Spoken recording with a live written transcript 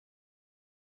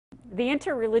The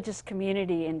interreligious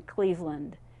community in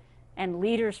Cleveland and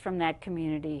leaders from that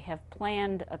community have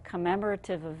planned a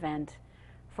commemorative event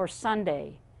for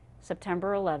Sunday,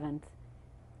 September 11th,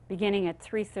 beginning at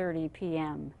 3:30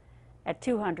 p.m. at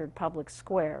 200 Public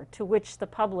Square, to which the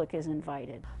public is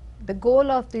invited. The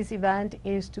goal of this event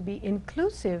is to be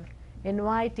inclusive,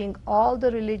 inviting all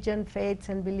the religion, faiths,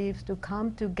 and beliefs to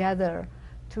come together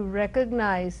to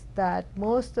recognize that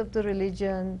most of the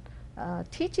religion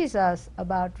teaches us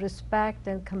about respect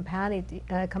and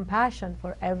compassion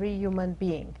for every human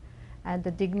being and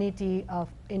the dignity of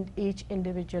each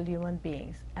individual human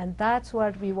being. And that's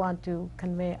what we want to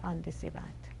convey on this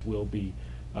event. We'll be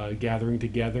gathering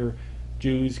together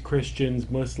Jews,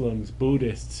 Christians, Muslims,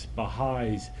 Buddhists,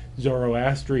 Baha'is,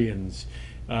 Zoroastrians,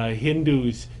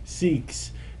 Hindus,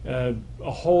 Sikhs, a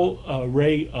whole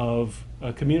array of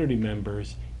community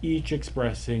members, each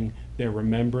expressing their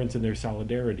remembrance and their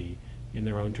solidarity in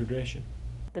their own tradition.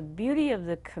 The beauty of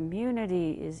the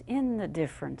community is in the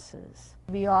differences.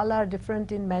 We all are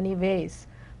different in many ways,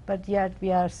 but yet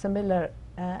we are similar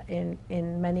in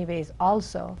many ways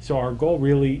also. So our goal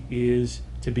really is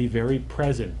to be very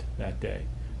present that day,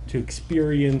 to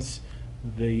experience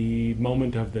the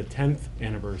moment of the 10th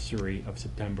anniversary of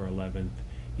September 11th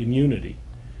in unity.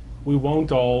 We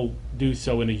won't all do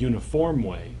so in a uniform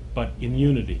way, but in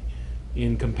unity,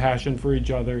 in compassion for each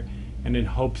other, and in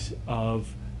hopes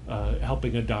of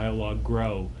helping a dialogue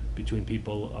grow between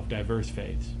people of diverse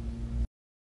faiths.